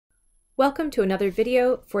Welcome to another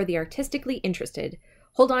video for the artistically interested.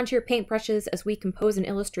 Hold on to your paintbrushes as we compose an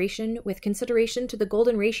illustration with consideration to the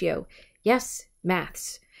golden ratio. Yes,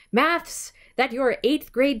 maths. Maths that your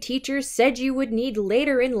 8th grade teacher said you would need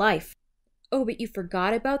later in life. Oh, but you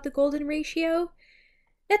forgot about the golden ratio?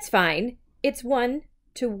 That's fine. It's 1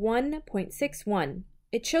 to 1.61.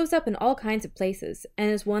 It shows up in all kinds of places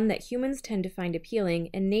and is one that humans tend to find appealing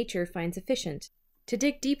and nature finds efficient. To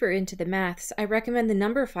dig deeper into the maths, I recommend the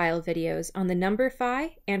Numberphile videos on the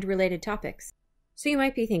Numberphi and related topics. So you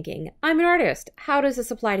might be thinking, I'm an artist, how does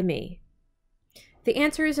this apply to me? The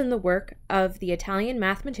answer is in the work of the Italian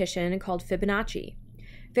mathematician called Fibonacci.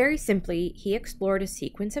 Very simply, he explored a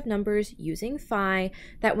sequence of numbers using phi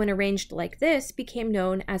that when arranged like this became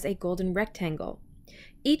known as a golden rectangle.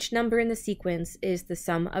 Each number in the sequence is the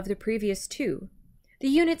sum of the previous two. The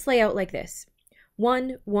units lay out like this.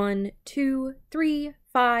 1, 1, 2, 3,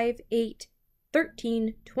 5, 8,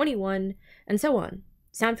 13, 21, and so on.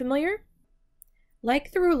 Sound familiar?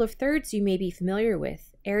 Like the rule of thirds you may be familiar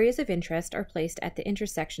with, areas of interest are placed at the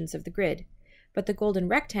intersections of the grid, but the golden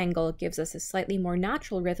rectangle gives us a slightly more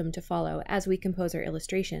natural rhythm to follow as we compose our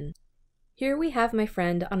illustration. Here we have my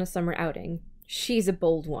friend on a summer outing. She's a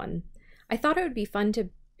bold one. I thought it would be fun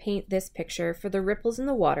to paint this picture for the ripples in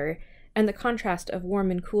the water and the contrast of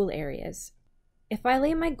warm and cool areas. If I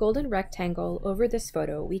lay my golden rectangle over this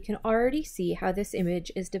photo, we can already see how this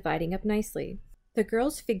image is dividing up nicely. The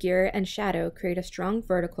girl's figure and shadow create a strong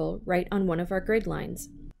vertical right on one of our grid lines.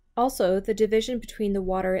 Also, the division between the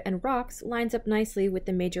water and rocks lines up nicely with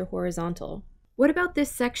the major horizontal. What about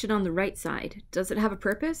this section on the right side? Does it have a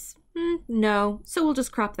purpose? No, so we'll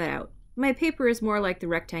just crop that out. My paper is more like the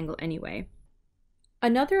rectangle anyway.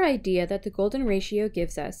 Another idea that the golden ratio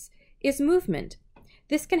gives us is movement.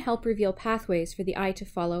 This can help reveal pathways for the eye to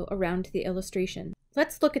follow around the illustration.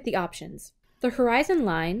 Let's look at the options. The horizon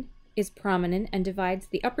line is prominent and divides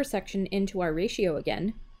the upper section into our ratio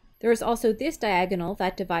again. There is also this diagonal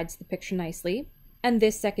that divides the picture nicely, and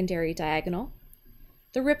this secondary diagonal.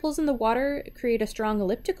 The ripples in the water create a strong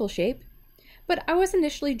elliptical shape, but I was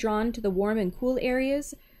initially drawn to the warm and cool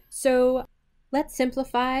areas, so let's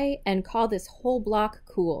simplify and call this whole block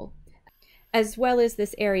cool, as well as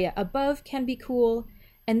this area above can be cool,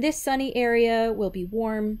 and this sunny area will be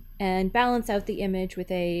warm and balance out the image with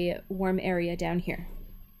a warm area down here.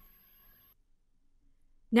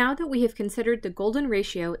 Now that we have considered the golden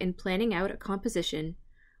ratio in planning out a composition,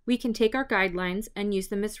 we can take our guidelines and use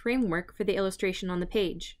them as framework for the illustration on the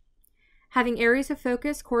page. Having areas of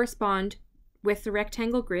focus correspond with the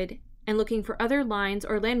rectangle grid and looking for other lines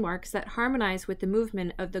or landmarks that harmonize with the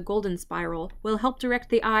movement of the golden spiral will help direct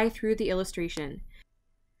the eye through the illustration.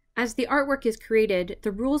 As the artwork is created,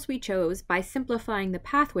 the rules we chose by simplifying the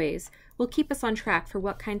pathways will keep us on track for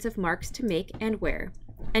what kinds of marks to make and where,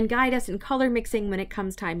 and guide us in color mixing when it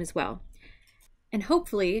comes time as well. And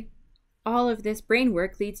hopefully, all of this brain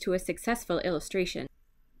work leads to a successful illustration.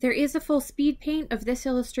 There is a full speed paint of this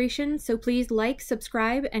illustration, so please like,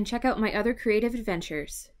 subscribe, and check out my other creative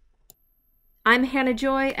adventures. I'm Hannah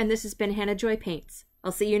Joy, and this has been Hannah Joy Paints.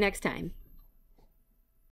 I'll see you next time.